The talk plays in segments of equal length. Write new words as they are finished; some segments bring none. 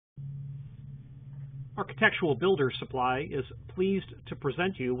Architectural Builder Supply is pleased to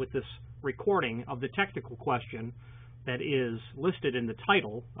present you with this recording of the technical question that is listed in the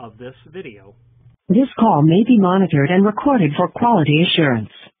title of this video. This call may be monitored and recorded for quality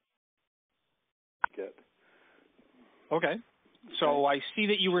assurance. Good. Okay. So I see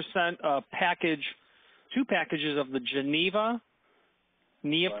that you were sent a package, 2 packages of the Geneva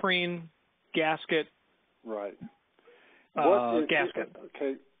neoprene gasket. Right. Gasket.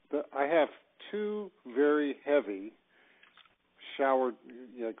 Okay. I have 2 very heavy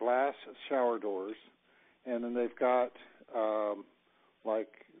glass shower doors, and then they've got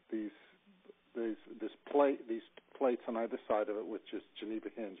like these plates on either side of it, which is Geneva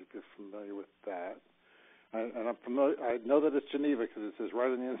hinge. If you're familiar with that, and I'm familiar. I know that it's Geneva because it says right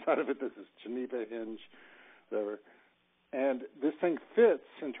on the inside of it. This is Geneva hinge, whatever. And this thing fits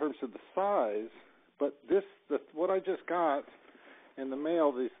in terms of the size, but what I just got in the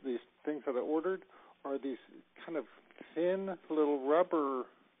mail, these things that I ordered, are these kind of thin little rubber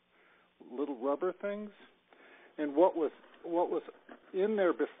things. And what was in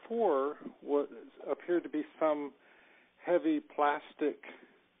there before appeared to be some heavy plastic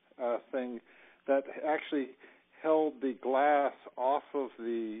thing that actually held the glass off of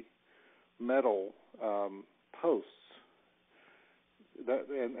the metal posts.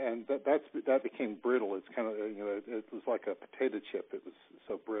 That became brittle. It's kind of, it was like a potato chip. It was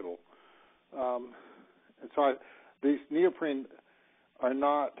so brittle. And so these neoprene are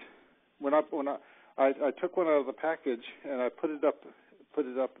not. When I took one out of the package and I put it up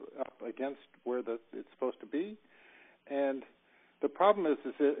against where it's supposed to be, and the problem is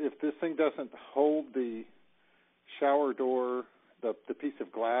if this thing doesn't hold the shower door, the piece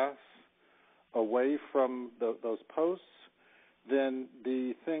of glass away from those posts, then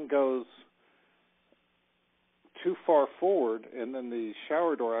the thing goes too far forward, and then the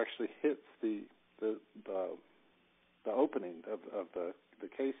shower door actually hits the opening of the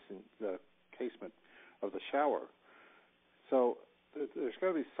casement of the shower. So there's got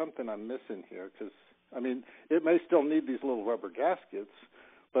to be something I'm missing here, because it may still need these little rubber gaskets,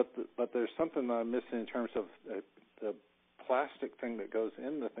 but there's something that I'm missing in terms of the plastic thing that goes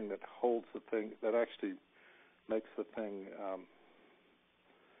in the thing that holds the thing, that actually makes the thing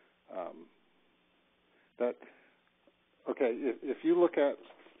if you look at,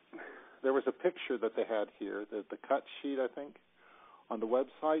 there was a picture that they had here, the cut sheet, I think, on the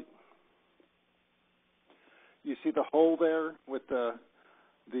website. You see the hole there with the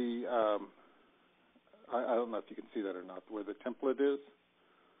I don't know if you can see that or not, where the template is.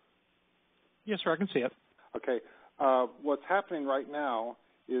 Yes, sir, I can see it. Okay. What's happening right now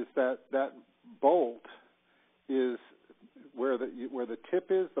is that bolt is where the tip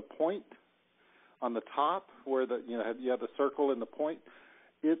is, the point on the top, where you have the circle and the point.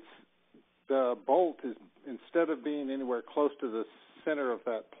 The bolt is, instead of being anywhere close to the center of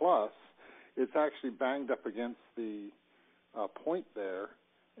that plus, it's actually banged up against the point there.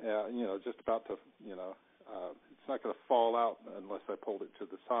 Just about to, it's not going to fall out unless I pulled it to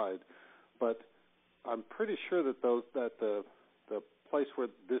the side. But I'm pretty sure that the place where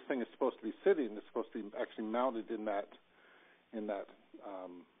this thing is supposed to be sitting is supposed to be actually mounted in that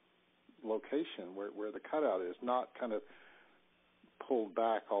location where the cutout is, not kind of pulled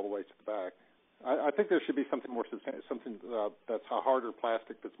back all the way to the back. I think there should be something more substantial, something that's a harder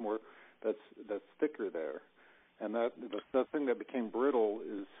plastic that's thicker there. And that the thing that became brittle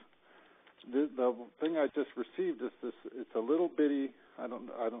is the thing I just received is this. It's a little bitty. I don't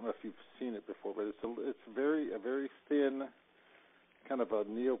know if you've seen it before, but it's a very thin, kind of a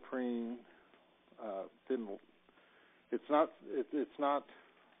neoprene thin. It's not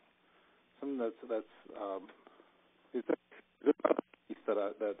something that's it's another piece that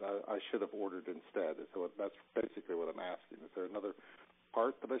I should have ordered instead. So that's basically what I'm asking. Is there another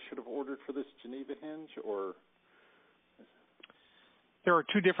part that I should have ordered for this Geneva hinge, or? There are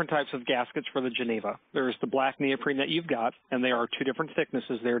 2 different types of gaskets for the Geneva. There's the black neoprene that you've got, and there are 2 different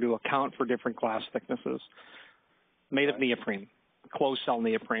thicknesses there to account for different glass thicknesses. Made of neoprene, closed-cell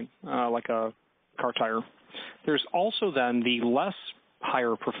neoprene, like a car tire. There's also then the less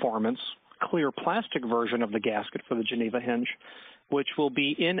higher performance, clear plastic version of the gasket for the Geneva hinge, which will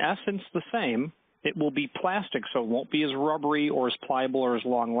be in essence the same. It will be plastic, so it won't be as rubbery or as pliable or as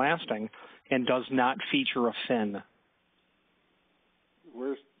long-lasting, and does not feature a fin.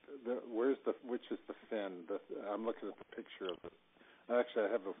 Which is the fin? I'm looking at the picture of it. Actually, I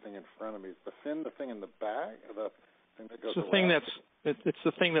have the thing in front of me. Is the fin the thing in the back? The thing that goes it's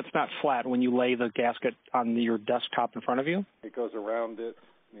the thing that's not flat when you lay the gasket on your desktop in front of you. It goes around it,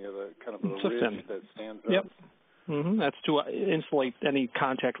 the kind of the ridge that stands up. Yep. Mm-hmm. That's to insulate any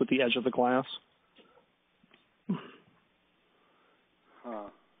contact with the edge of the glass.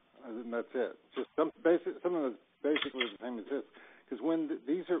 And that's it. Just something that's basically the same as this. Because when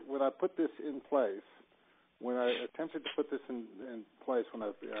I put this in place, when I attempted to put this in place, when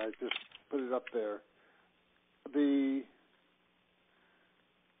I just put it up there, maybe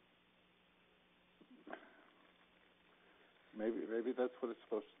that's what it's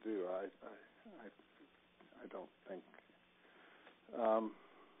supposed to do. I don't think.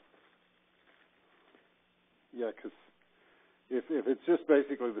 Yeah, because if it's just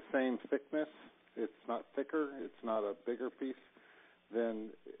basically the same thickness, it's not thicker, it's not a bigger piece, then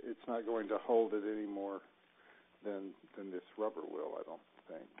it's not going to hold it any more than this rubber will, I don't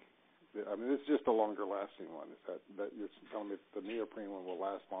think. I mean, it's just a longer lasting one. Is that you're telling me the neoprene one will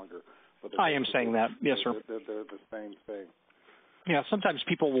last longer? But I am saying that, yes, sir. They're the same thing. Yeah, sometimes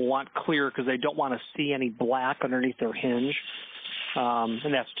people will want clear because they don't want to see any black underneath their hinge,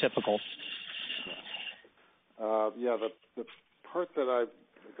 and that's typical. Yeah, the part that was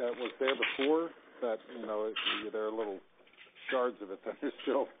there before, that there are little shards of it that are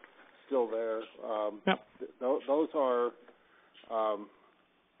still there. Yep. Those are,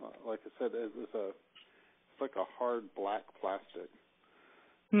 like I said, it's like a hard black plastic.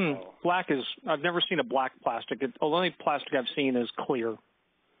 So, black is, I've never seen a black plastic. The only plastic I've seen is clear.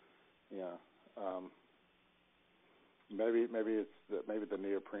 Yeah. Maybe the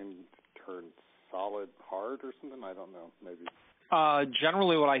neoprene turns solid hard or something. I don't know. Maybe.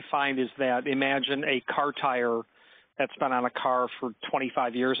 Generally what I find is that, imagine a car tire that's been on a car for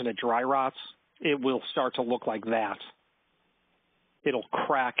 25 years and it dry rots. It will start to look like that. It'll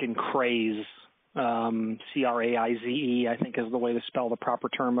crack and craze. CRAIZE, I think, is the way to spell the proper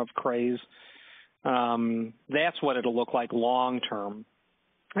term of craze. That's what it'll look like long term.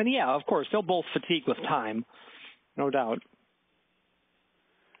 And yeah, of course, they'll both fatigue with time, no doubt.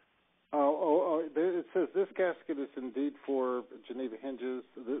 It says this gasket is indeed for Geneva hinges.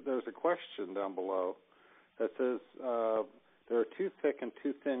 There's a question down below that says there are 2 thick and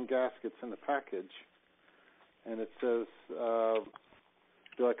 2 thin gaskets in the package, and it says,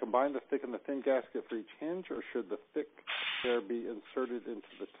 do I combine the thick and the thin gasket for each hinge, or should the thick there be inserted into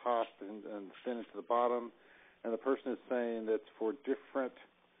the top and the thin into the bottom? And the person is saying that's for different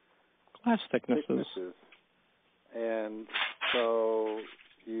glass thicknesses. And so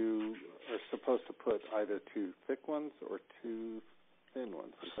you are supposed to put either 2 thick ones or 2 thin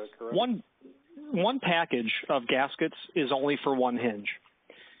ones. Is that correct? One package of gaskets is only for one hinge.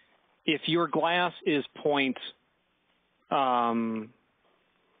 If your glass is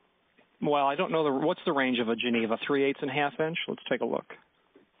well, I don't know what's the range of a Geneva, 3/8 and 1/2 inch? Let's take a look.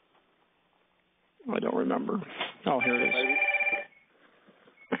 I don't remember. Oh, here it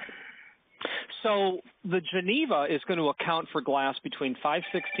is. So the Geneva is going to account for glass between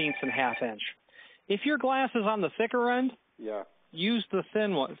 5/16 and 1/2 inch. If your glass is on the thicker end, use the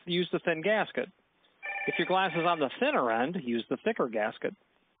thin one. Use the thin gasket. If your glass is on the thinner end, use the thicker gasket.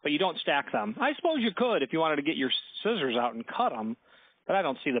 But you don't stack them. I suppose you could if you wanted to get your scissors out and cut them. But I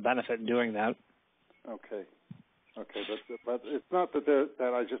don't see the benefit in doing that. Okay, but it's not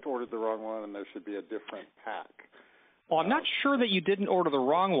that I just ordered the wrong one and there should be a different pack. Well, I'm not sure that you didn't order the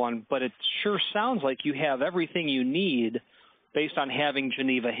wrong one, but it sure sounds like you have everything you need based on having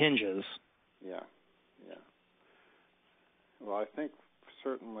Geneva hinges. Yeah. Well, I think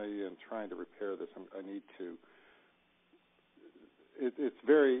certainly in trying to repair this, I need to.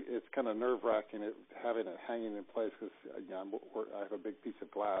 It's kind of nerve-wracking having it hanging in place because I have a big piece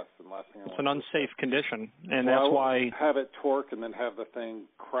of glass, and last thing I want. It's an unsafe condition, and that's why have it torque and then have the thing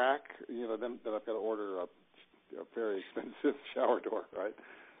crack. Then I've got to order a very expensive shower door, right?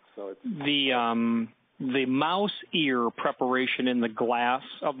 So it's the mouse ear preparation in the glass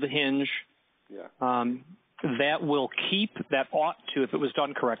of the hinge. Yeah. That ought to, if it was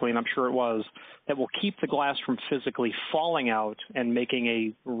done correctly, and I'm sure it was, that will keep the glass from physically falling out and making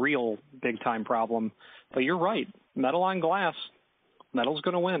a real big-time problem. But you're right. Metal on glass, metal's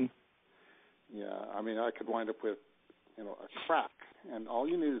going to win. Yeah, I mean, I could wind up with, a crack, and all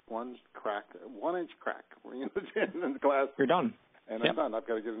you need is 1 crack, 1-inch crack, in the glass. You're done. And I'm done. I've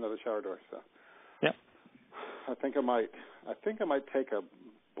got to get another shower door. So. Yep. I think I might take a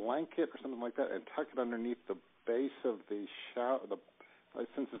blanket or something like that and tuck it underneath the base of the shower.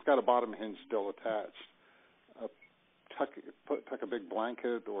 Since it's got a bottom hinge still attached, tuck a big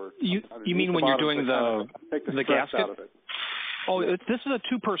blanket or. You mean when you're doing the gasket? Out of it. Oh, yeah. This is a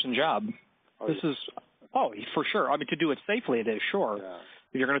 2-person job. For sure. I mean, to do it safely, it is sure. Yeah.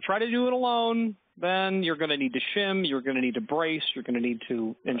 If you're going to try to do it alone, then you're going to need to shim, you're going to need to brace, you're going to need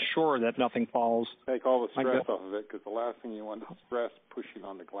to ensure that nothing falls. Take all the stress off of it, because the last thing you want is stress pushing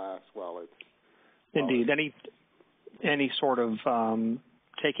on the glass while it's... Indeed. any sort of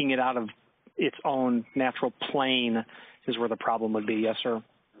taking it out of its own natural plane is where the problem would be. Yes, sir.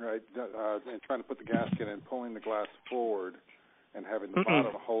 Right. And trying to put the gasket in, pulling the glass forward, and having the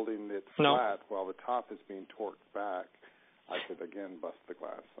bottom holding it flat while the top is being torqued back, I could again bust the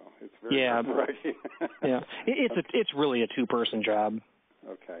glass. So it's very nerve-wracking. Yeah. It's really a two-person job.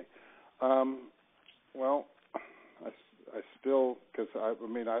 Okay. Well, I still, because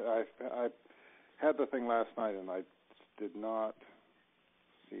I had the thing last night and I did not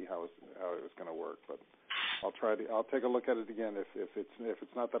see how it was going to work, but I'll take a look at it again. If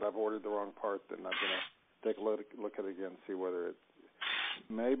it's not that I've ordered the wrong part, then I'm going to take a look at it again, see whether it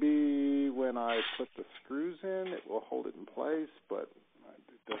maybe when I put the screws in, it will hold it in place, but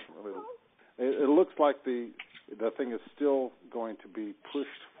it doesn't really. It looks like the thing is still going to be pushed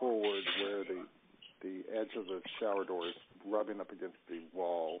forward where the edge of the shower door is rubbing up against the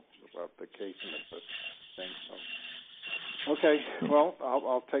wall of the casing of the thing. So, okay, well,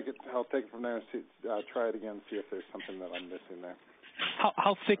 I'll take it from there and see, try it again, see if there's something that I'm missing there.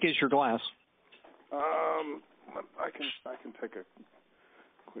 How thick is your glass? I can take a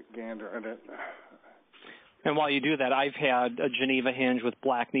quick gander at it. And while you do that, I've had a Geneva hinge with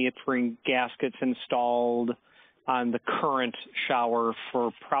black neoprene gaskets installed on the current shower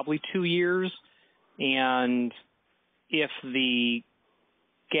for probably 2 years. And if the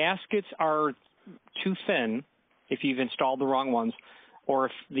gaskets are too thin, if you've installed the wrong ones, or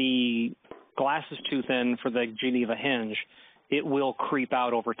if the glass is too thin for the Geneva hinge, it will creep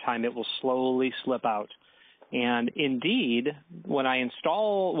out over time. It will slowly slip out. And indeed, when I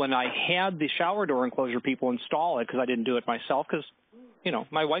had the shower door enclosure people install it, because I didn't do it myself, because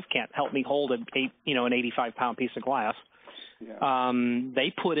my wife can't help me hold an 85-pound piece of glass. Yeah.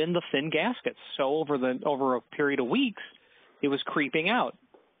 They put in the thin gaskets. So over a period of weeks, it was creeping out.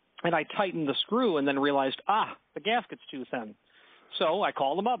 And I tightened the screw and then realized, the gasket's too thin. So I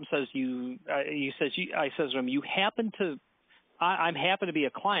called them up and I says to them, I'm happy to be a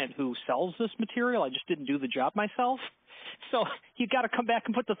client who sells this material. I just didn't do the job myself. So you got to come back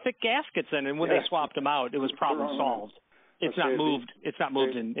and put the thick gaskets in. And when they swapped them out, it was problem solved. It's not moved. It's not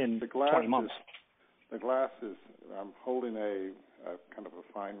moved in 20 months. The glass is. I'm holding a kind of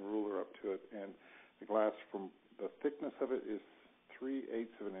a fine ruler up to it, and the glass from the thickness of it is 3/8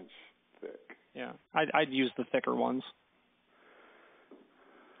 of an inch thick. Yeah, I'd use the thicker ones.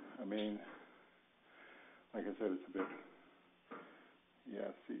 I mean, like I said, it's a bit.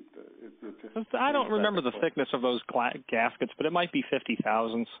 Yeah, see, it just. I don't remember the thickness of those gaskets, but it might be 50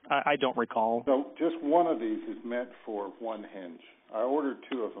 thousandths. I don't recall. So just one of these is meant for one hinge. I ordered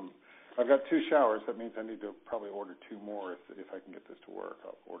 2 of them. I've got 2 showers. That means I need to probably order 2 more if I can get this to work.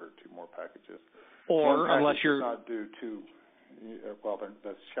 I'll order 2 more packages. Or unless you're not due 2. Well,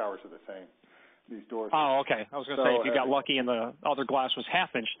 the showers are the same. These doors. Oh, okay. I was going to say if you got lucky and the other glass was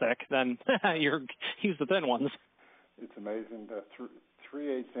half-inch thick, then use the thin ones. It's amazing. The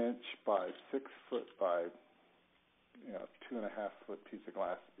 3/8 inch by 6 foot by 2.5 foot piece of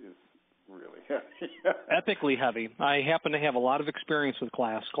glass is really heavy. Epically heavy. I happen to have a lot of experience with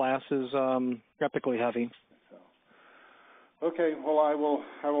glass. Glass is epically heavy. So, okay. Well, I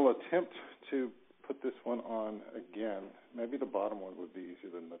will attempt to put this one on again. Maybe the bottom one would be easier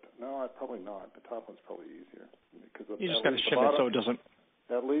than the top. No, probably not. The top one's probably easier because you just got to shim it so it doesn't.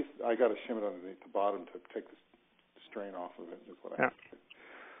 At least I got to shim it underneath the bottom to take the strain off of it. Is what I have to do.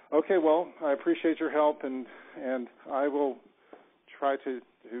 Okay. Well, I appreciate your help, and I will try to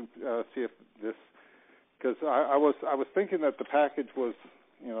see if this, because I was thinking that the package was,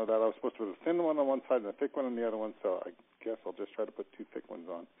 that I was supposed to put a thin one on one side and a thick one on the other one. So I guess I'll just try to put 2 thick ones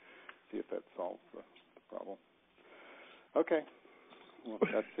on, see if that solves the problem. Okay. Well,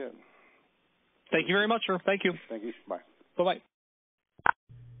 that's it. Thank you very much, sir. Thank you. Thank you. Bye. Bye-bye.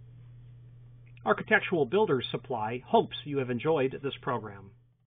 Architectural Builders Supply hopes you have enjoyed this program.